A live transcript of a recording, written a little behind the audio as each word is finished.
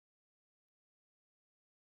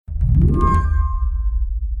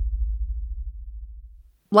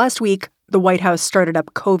Last week, the White House started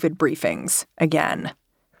up COVID briefings again.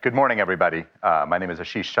 Good morning, everybody. My name is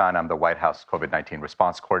Ashish Chand. I'm the White House COVID-19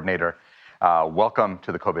 response coordinator. Welcome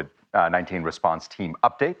to the COVID-19 response team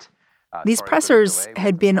update. These pressers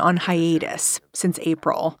had been on hiatus since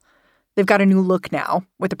April. They've got a new look now,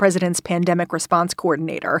 with the president's pandemic response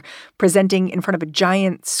coordinator presenting in front of a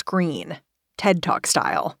giant screen, TED Talk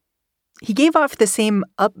style. He gave off the same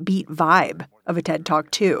upbeat vibe of a TED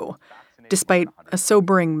Talk, too, despite a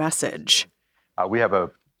sobering message. We have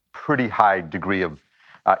a pretty high degree of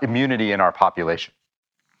immunity in our population.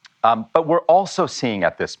 But we're also seeing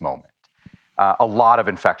at this moment a lot of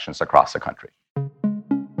infections across the country.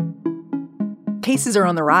 Cases are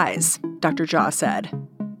on the rise, Dr. Jha said,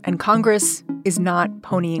 and Congress is not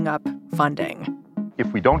ponying up funding.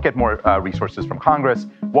 If we don't get more resources from Congress,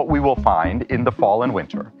 what we will find in the fall and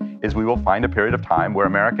winter is we will find a period of time where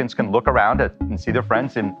Americans can look around and see their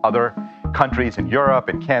friends in other countries in Europe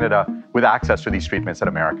and Canada with access to these treatments that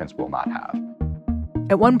Americans will not have.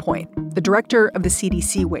 At one point, the director of the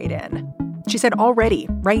CDC weighed in. She said already,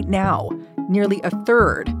 right now, nearly a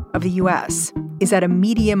third of the U.S. is at a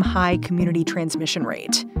medium-high community transmission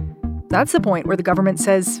rate. That's the point where the government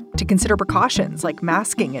says to consider precautions like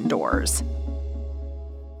masking indoors.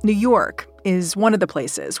 New York is one of the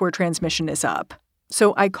places where transmission is up.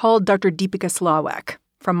 So I called Dr. Deepika Slawek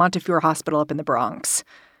from Montefiore Hospital up in the Bronx.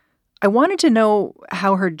 I wanted to know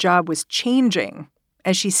how her job was changing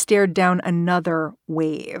as she stared down another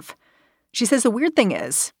wave. She says the weird thing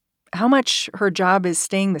is how much her job is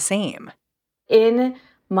staying the same. In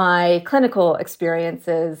my clinical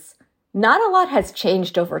experiences, not a lot has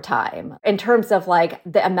changed over time in terms of like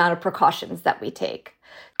the amount of precautions that we take.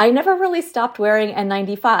 I never really stopped wearing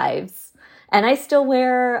N95s, and I still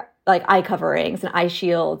wear like eye coverings and eye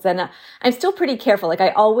shields. And I'm still pretty careful. Like I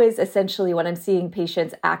always essentially, when I'm seeing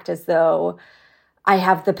patients, act as though I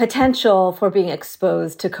have the potential for being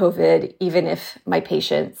exposed to COVID, even if my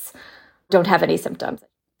patients don't have any symptoms.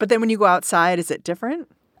 But then when you go outside, is it different?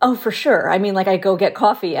 Oh, for sure. I mean, like I go get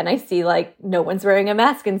coffee and I see like no one's wearing a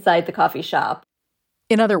mask inside the coffee shop.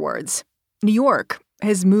 In other words, New York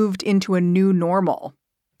has moved into a new normal.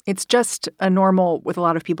 It's just a normal with a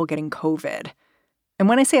lot of people getting COVID. And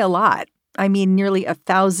when I say a lot, I mean nearly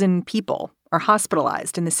 1,000 people are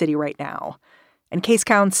hospitalized in the city right now. And case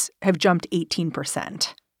counts have jumped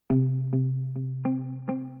 18%.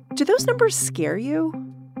 Do those numbers scare you?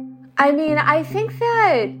 I mean, I think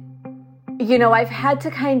that, you know, I've had to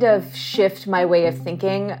kind of shift my way of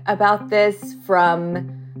thinking about this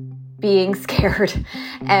from being scared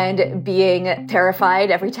and being terrified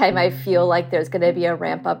every time I feel like there's going to be a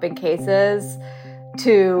ramp up in cases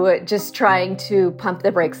to just trying to pump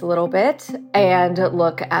the brakes a little bit and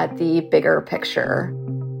look at the bigger picture.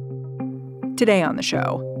 Today on the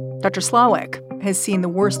show, Dr. Slawek has seen the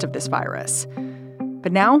worst of this virus.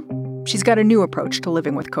 But now she's got a new approach to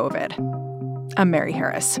living with COVID. I'm Mary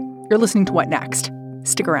Harris. You're listening to What Next?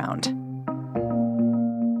 Stick around.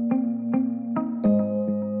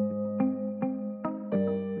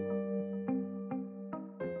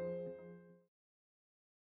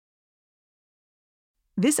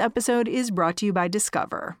 This episode is brought to you by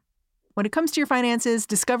Discover. When it comes to your finances,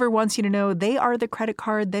 Discover wants you to know they are the credit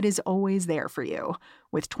card that is always there for you.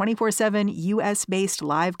 With 24/7 U.S.-based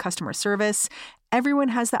live customer service, everyone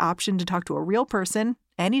has the option to talk to a real person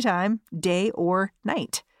anytime, day or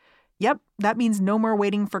night. Yep, that means no more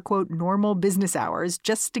waiting for, quote, normal business hours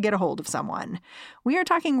just to get a hold of someone. We are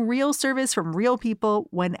talking real service from real people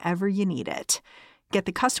whenever you need it. Get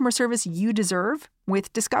the customer service you deserve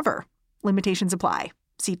with Discover. Limitations apply.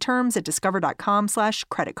 See terms at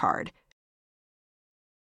discover.com/creditcard.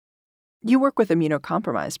 You work with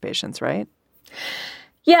immunocompromised patients, right?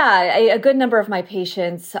 Yeah, a good number of my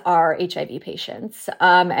patients are HIV patients.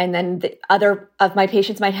 And then the other of my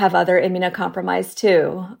patients might have other immunocompromised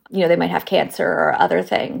too. You know, they might have cancer or other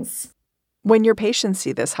things. When your patients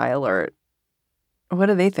see this high alert, what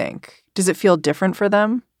do they think? Does it feel different for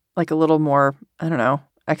them? Like a little more, I don't know,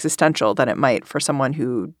 existential than it might for someone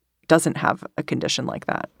who doesn't have a condition like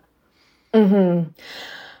that? Mm-hmm.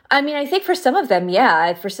 I mean, I think for some of them,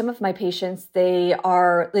 yeah. For some of my patients, they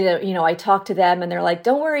are, you know, I talk to them and they're like,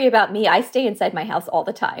 don't worry about me. I stay inside my house all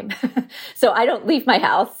the time. So I don't leave my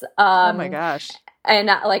house. Oh my gosh. And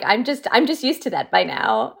like, I'm just used to that by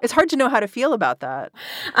now. It's hard to know how to feel about that.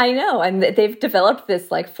 I know. And they've developed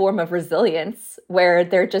this like form of resilience where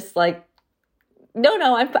they're just like, no,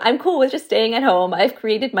 I'm cool with just staying at home. I've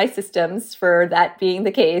created my systems for that being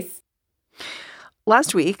the case.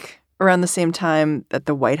 Last week, around the same time that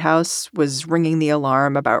the White House was ringing the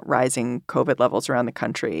alarm about rising COVID levels around the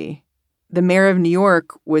country, the mayor of New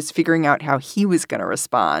York was figuring out how he was going to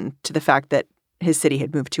respond to the fact that his city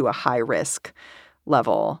had moved to a high risk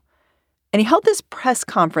level. And he held this press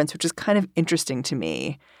conference, which is kind of interesting to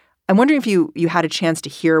me. I'm wondering if you had a chance to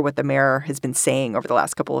hear what the mayor has been saying over the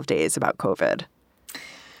last couple of days about COVID.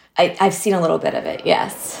 I've seen a little bit of it,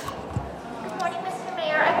 yes. Good morning, Mr.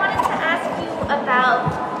 Mayor. I wanted to ask you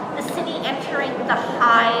about the city entering the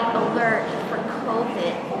high alert for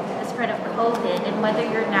COVID, the spread of COVID, and whether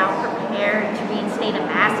you're now prepared to reinstate a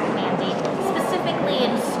mask mandate, specifically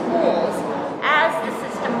in schools, as the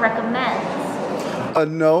system recommends.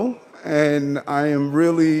 No, and I am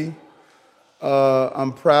really,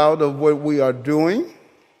 I'm proud of what we are doing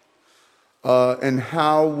and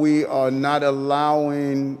how we are not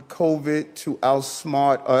allowing COVID to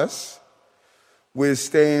outsmart us. We're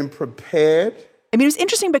staying prepared. I mean, it was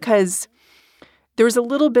interesting because there was a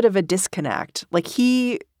little bit of a disconnect. Like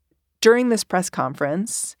during this press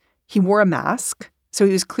conference, he wore a mask. So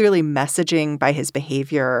he was clearly messaging by his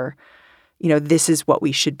behavior, this is what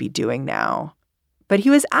we should be doing now. But he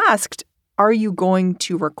was asked, are you going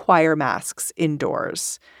to require masks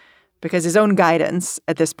indoors? Because his own guidance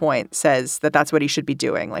at this point says that that's what he should be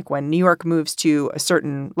doing. Like when New York moves to a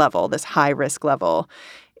certain level, this high risk level,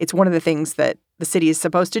 it's one of the things that the city is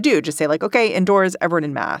supposed to do. Just say like, okay, indoors, everyone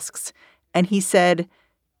in masks. And he said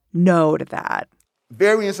no to that.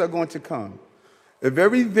 Variants are going to come. If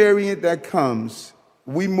every variant that comes,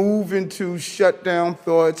 we move into shutdown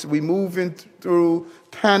thoughts, we move through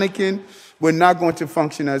panicking, we're not going to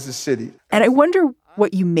function as a city. And I wonder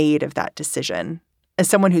what you made of that decision as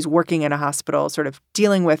someone who's working in a hospital, sort of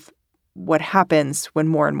dealing with what happens when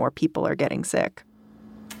more and more people are getting sick.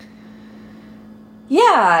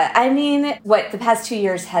 Yeah, I mean, what the past 2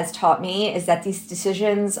 years has taught me is that these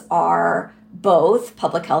decisions are both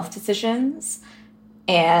public health decisions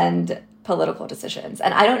and political decisions.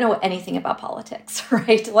 And I don't know anything about politics,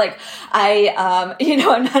 right? Like I'm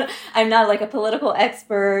not like a political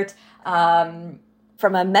expert.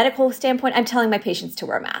 From a medical standpoint, I'm telling my patients to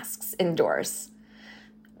wear masks indoors.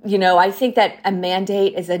 I think that a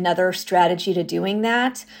mandate is another strategy to doing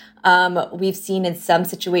that. We've seen in some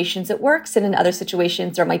situations it works, and in other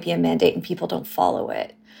situations there might be a mandate and people don't follow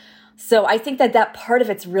it. So I think that part of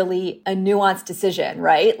it's really a nuanced decision,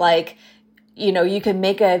 right? Like, you can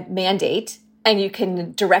make a mandate and you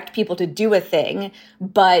can direct people to do a thing,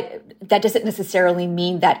 but that doesn't necessarily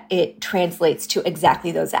mean that it translates to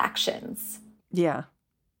exactly those actions. Yeah.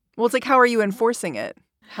 Well, it's like, how are you enforcing it?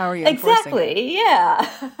 How are you enforcing it? Exactly. Yeah.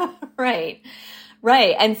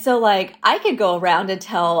 Right. And so like I could go around and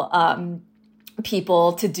tell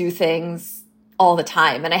people to do things all the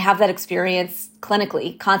time. And I have that experience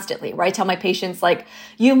clinically, constantly, where I tell my patients, like,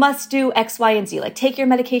 you must do X, Y, and Z, like take your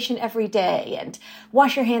medication every day and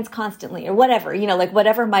wash your hands constantly or whatever, like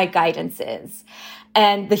whatever my guidance is.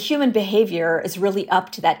 And the human behavior is really up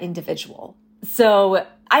to that individual. So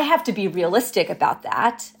I have to be realistic about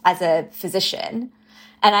that as a physician.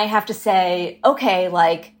 And I have to say, okay,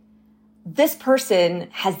 like this person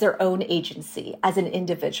has their own agency as an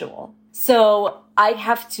individual. So I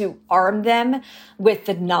have to arm them with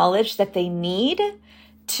the knowledge that they need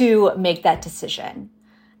to make that decision.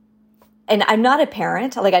 And I'm not a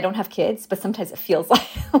parent, like I don't have kids, but sometimes it feels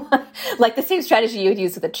like the same strategy you would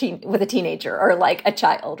use with a teenager or like a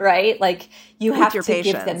child, right? Like you have to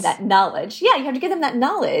give them that knowledge. Yeah, you have to give them that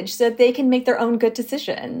knowledge so that they can make their own good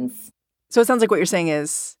decisions. So it sounds like what you're saying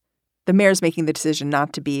is the mayor's making the decision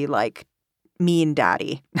not to be like mean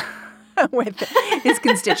daddy with his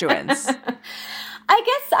constituents.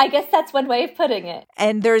 I guess that's one way of putting it.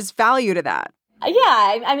 And there's value to that. Yeah,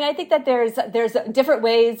 I mean, I think that there's different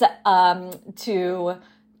ways to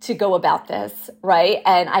go about this, right?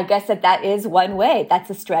 And I guess that is one way. That's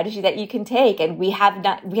a strategy that you can take, and we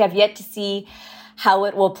have yet to see how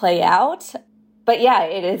it will play out. But yeah,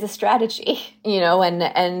 it is a strategy,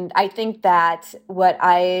 and I think that what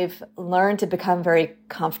I've learned to become very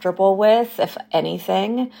comfortable with, if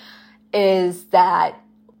anything, is that,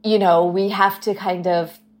 we have to kind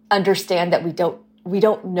of understand that we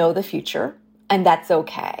don't know the future, and that's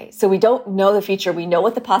okay. So we don't know the future. We know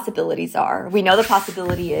what the possibilities are. We know the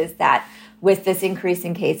possibility is that with this increase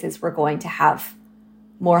in cases, we're going to have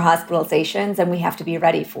more hospitalizations, and we have to be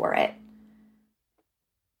ready for it.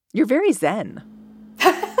 You're very zen.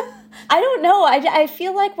 I don't know. I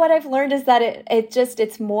feel like what I've learned is that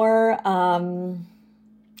it's more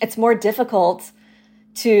difficult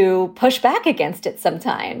to push back against it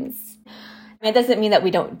sometimes. It doesn't mean that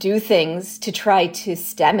we don't do things to try to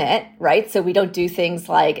stem it, right? So we don't do things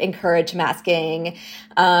like encourage masking.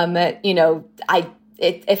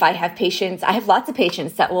 if I have patients, I have lots of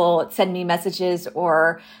patients that will send me messages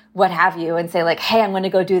or what have you and say like, hey, I'm going to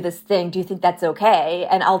go do this thing. Do you think that's okay?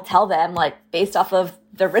 And I'll tell them like based off of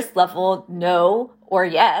the risk level, no or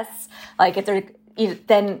yes. Like if they're,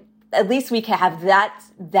 then at least we can have that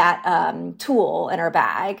tool in our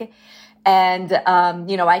bag. And,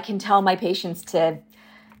 I can tell my patients to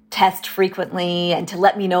test frequently and to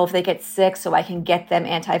let me know if they get sick so I can get them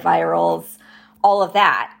antivirals, all of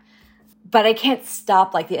that. But I can't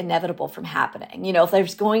stop like the inevitable from happening. If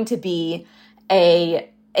there's going to be a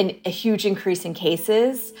huge increase in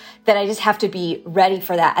cases, then I just have to be ready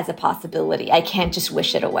for that as a possibility. I can't just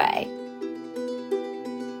wish it away.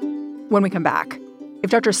 When we come back,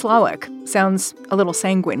 if Dr. Slawik sounds a little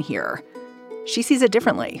sanguine here, she sees it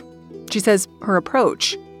differently. She says her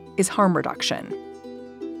approach is harm reduction.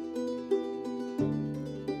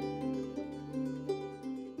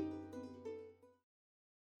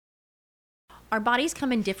 Our bodies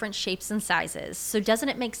come in different shapes and sizes, so doesn't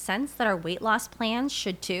it make sense that our weight loss plans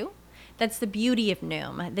should too? That's the beauty of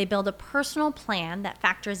Noom. They build a personal plan that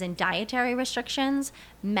factors in dietary restrictions,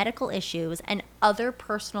 medical issues, and other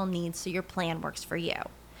personal needs so your plan works for you.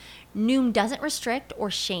 Noom doesn't restrict or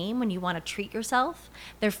shame when you want to treat yourself.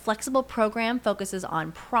 Their flexible program focuses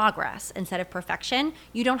on progress instead of perfection.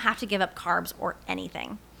 You don't have to give up carbs or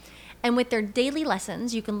anything. And with their daily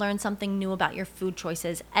lessons, you can learn something new about your food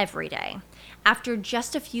choices every day. After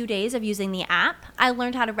just a few days of using the app, I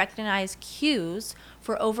learned how to recognize cues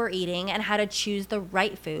for overeating and how to choose the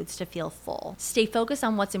right foods to feel full. Stay focused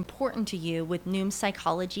on what's important to you with Noom's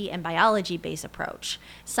psychology and biology-based approach.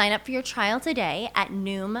 Sign up for your trial today at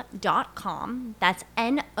Noom.com. That's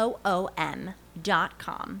Noom.com.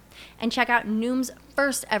 And check out Noom's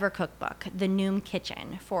first ever cookbook, The Noom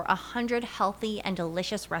Kitchen, for 100 healthy and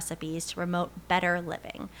delicious recipes to promote better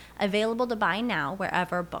living. Available to buy now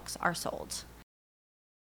wherever books are sold.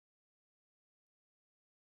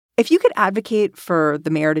 If you could advocate for the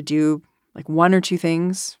mayor to do like one or two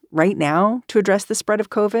things right now to address the spread of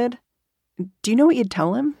COVID, do you know what you'd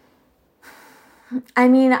tell him? I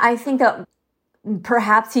mean, I think that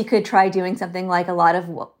perhaps he could try doing something like a lot of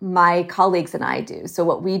what my colleagues and I do. So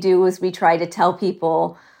what we do is we try to tell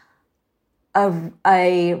people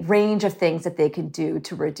a range of things that they can do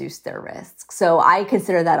to reduce their risk. So I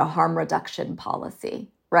consider that a harm reduction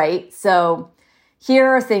policy, right? So here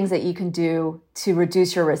are things that you can do to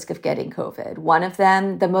reduce your risk of getting COVID. One of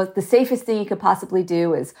them, the safest thing you could possibly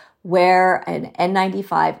do is wear an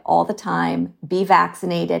N95 all the time, be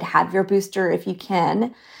vaccinated, have your booster if you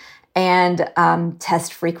can, and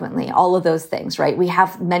test frequently. All of those things, right? We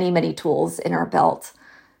have many, many tools in our belt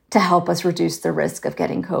to help us reduce the risk of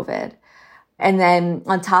getting COVID. And then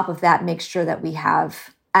on top of that, make sure that we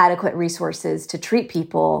have adequate resources to treat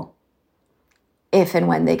people if and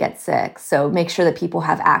when they get sick. So make sure that people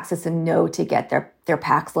have access and know to get their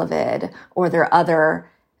Paxlovid or their other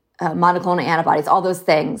monoclonal antibodies, all those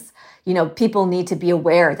things. People need to be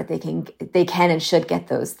aware that they can and should get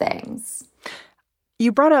those things.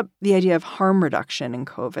 You brought up the idea of harm reduction in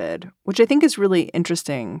COVID, which I think is really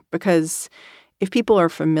interesting because if people are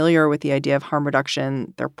familiar with the idea of harm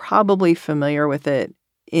reduction, they're probably familiar with it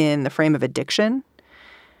in the frame of addiction.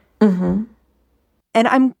 Mm-hmm. And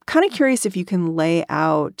I'm kind of curious if you can lay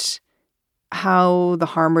out how the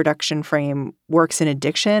harm reduction frame works in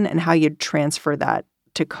addiction and how you'd transfer that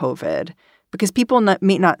to COVID, because people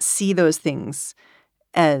may not see those things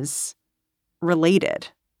as related,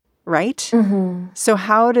 right? Mm-hmm. So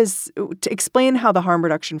to explain how the harm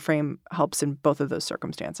reduction frame helps in both of those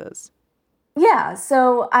circumstances? Yeah,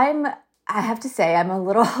 so I have to say I'm a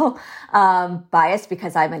little biased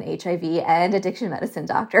because I'm an HIV and addiction medicine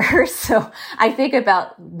doctor. So I think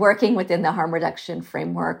about working within the harm reduction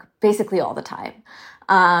framework basically all the time.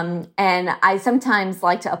 And I sometimes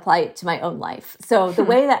like to apply it to my own life. So the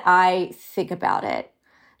way that I think about it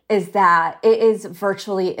is that it is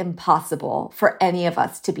virtually impossible for any of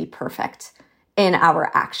us to be perfect in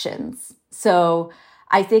our actions. So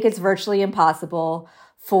I think it's virtually impossible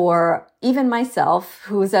for even myself,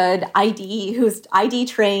 who's ID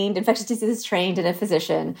trained, infectious diseases trained, and a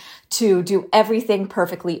physician, to do everything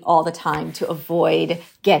perfectly all the time to avoid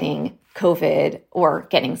getting COVID or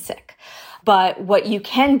getting sick. But what you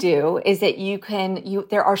can do is that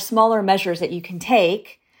there are smaller measures that you can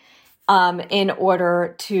take in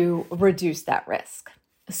order to reduce that risk.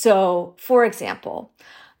 So, for example,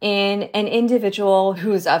 in an individual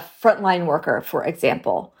who's a frontline worker, for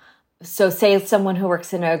example, so say it's someone who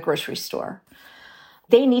works in a grocery store,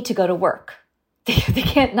 they need to go to work. They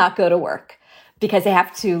can't not go to work because they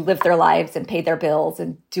have to live their lives and pay their bills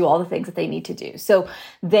and do all the things that they need to do. So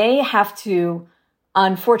they have to,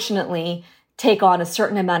 unfortunately, take on a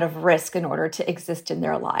certain amount of risk in order to exist in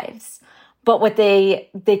their lives. But what they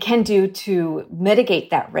can do to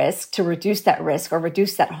mitigate that risk, to reduce that risk or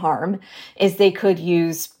reduce that harm, is they could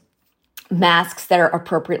use masks that are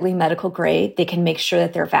appropriately medical grade. They can make sure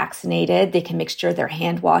that they're vaccinated. They can make sure they're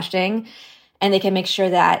hand washing. And they can make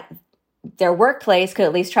sure that their workplace could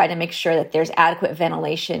at least try to make sure that there's adequate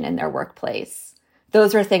ventilation in their workplace.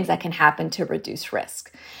 Those are things that can happen to reduce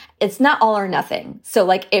risk. It's not all or nothing. So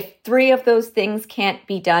like if 3 of those things can't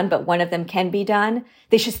be done, but one of them can be done,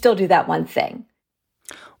 they should still do that one thing.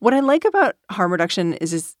 What I like about harm reduction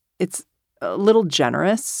is it's a little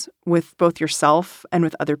generous with both yourself and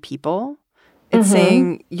with other people. It's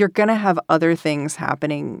saying you're going to have other things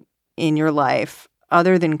happening in your life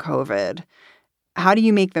other than COVID. How do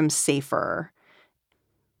you make them safer?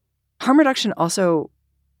 Harm reduction also,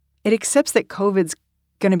 it accepts that COVID's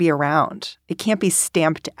going to be around. It can't be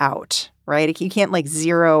stamped out, right? You can't like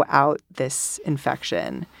zero out this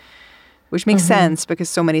infection, which makes sense because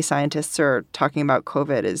so many scientists are talking about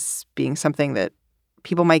COVID as being something that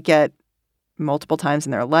people might get multiple times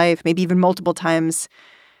in their life, maybe even multiple times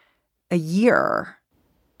a year.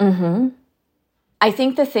 I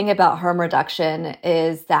think the thing about harm reduction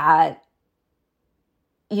is that,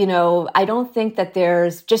 you know, I don't think that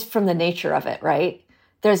there's, just from the nature of it, right?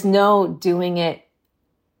 There's no doing it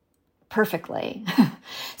perfectly.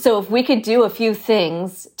 So if we could do a few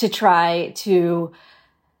things to try to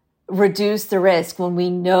reduce the risk when we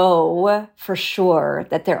know for sure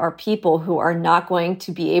that there are people who are not going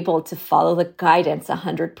to be able to follow the guidance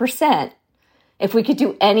 100%, if we could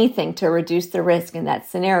do anything to reduce the risk in that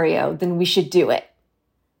scenario, then we should do it.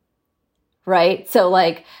 Right? So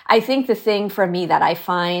like, I think the thing for me that I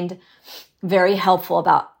find very helpful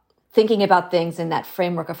about thinking about things in that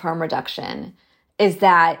framework of harm reduction is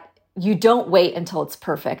that you don't wait until it's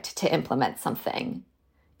perfect to implement something.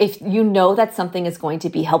 If you know that something is going to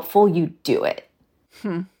be helpful, you do it.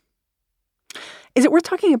 Is it worth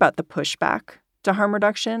talking about the pushback to harm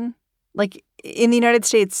reduction? Like in the United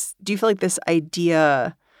States, do you feel like this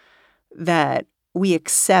idea that we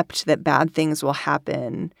accept that bad things will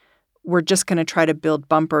happen, we're just going to try to build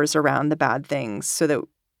bumpers around the bad things so that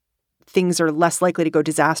things are less likely to go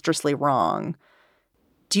disastrously wrong?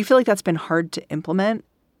 Do you feel like that's been hard to implement?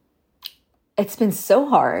 It's been so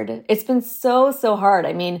hard. It's been so hard.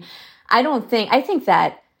 I mean, I think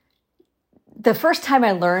that the first time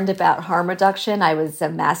I learned about harm reduction, I was a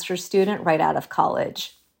master's student right out of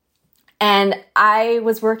college. And I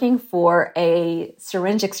was working for a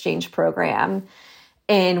syringe exchange program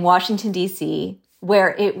in Washington, D.C.,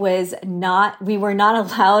 where we were not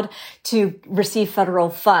allowed to receive federal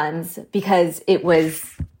funds because it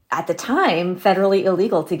was, at the time, federally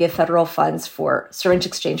illegal to give federal funds for syringe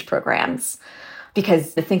exchange programs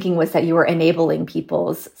because the thinking was that you were enabling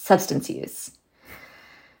people's substance use.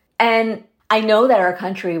 And I know that our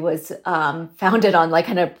country was founded on like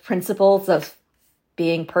kind of principles of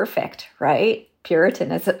being perfect, right?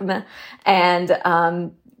 Puritanism,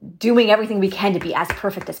 and doing everything we can to be as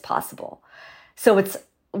perfect as possible. So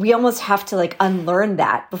we almost have to like unlearn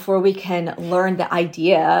that before we can learn the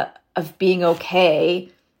idea of being okay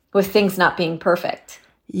with things not being perfect.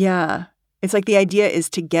 Yeah. It's like the idea is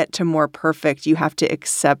to get to more perfect, you have to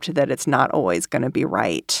accept that it's not always going to be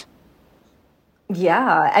right.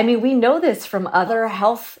 Yeah. I mean, we know this from other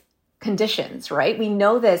health conditions, right? We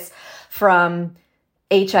know this from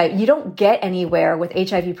HIV. You don't get anywhere with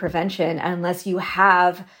HIV prevention unless you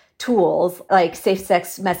have tools like safe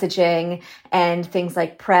sex messaging and things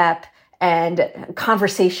like PrEP and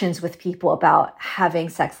conversations with people about having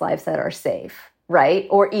sex lives that are safe, right?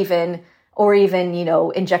 Or even, you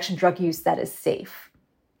know, injection drug use that is safe.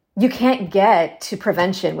 You can't get to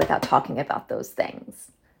prevention without talking about those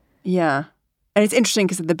things. Yeah. And it's interesting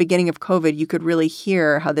because at the beginning of COVID, you could really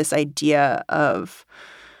hear how this idea of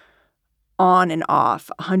on and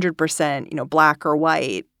off, 100%, you know, black or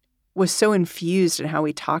white, was so infused in how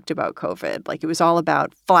we talked about COVID. Like it was all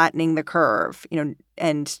about flattening the curve, you know,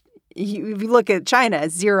 and if you look at China,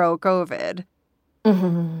 zero COVID.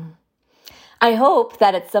 I hope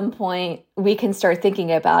that at some point we can start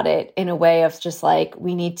thinking about it in a way of just like,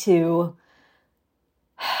 we need to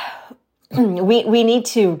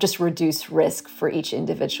just reduce risk for each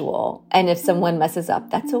individual. And if someone messes up,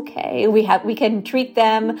 that's okay. We can treat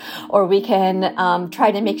them, or we can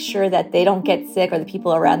try to make sure that they don't get sick or the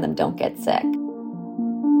people around them don't get sick.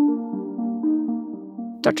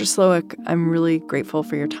 Dr. Slowik, I'm really grateful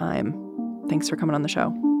for your time. Thanks for coming on the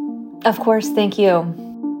show. Of course. Thank you.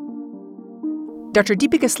 Dr.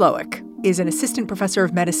 Deepika Slowik is an assistant professor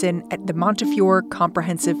of medicine at the Montefiore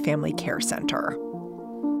Comprehensive Family Care Center.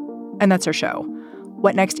 And that's our show.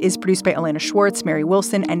 What Next is produced by Elena Schwartz, Mary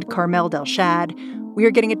Wilson, and Carmel Delshad. We are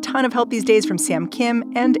getting a ton of help these days from Sam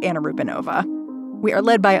Kim and Anna Rubinova. We are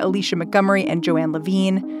led by Alicia Montgomery and Joanne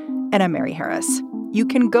Levine, and I'm Mary Harris. You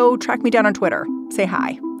can go track me down on Twitter. Say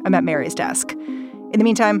hi. I'm at Mary's desk. In the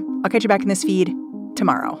meantime, I'll catch you back in this feed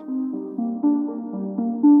tomorrow.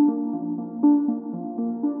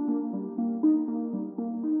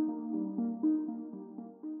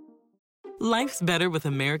 Life's better with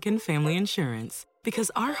American Family Insurance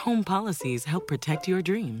because our home policies help protect your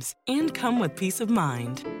dreams and come with peace of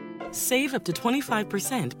mind. Save up to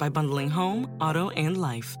 25% by bundling home, auto, and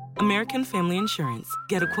life. American Family Insurance.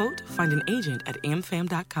 Get a quote, find an agent at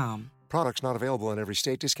amfam.com. Products not available in every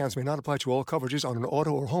state. Discounts may not apply to all coverages on an auto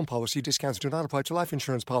or home policy. Discounts do not apply to life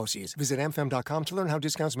insurance policies. Visit amfam.com to learn how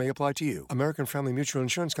discounts may apply to you. American Family Mutual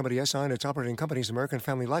Insurance Company, SI, and its operating companies, American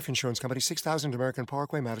Family Life Insurance Company, 6000 American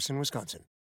Parkway, Madison, Wisconsin.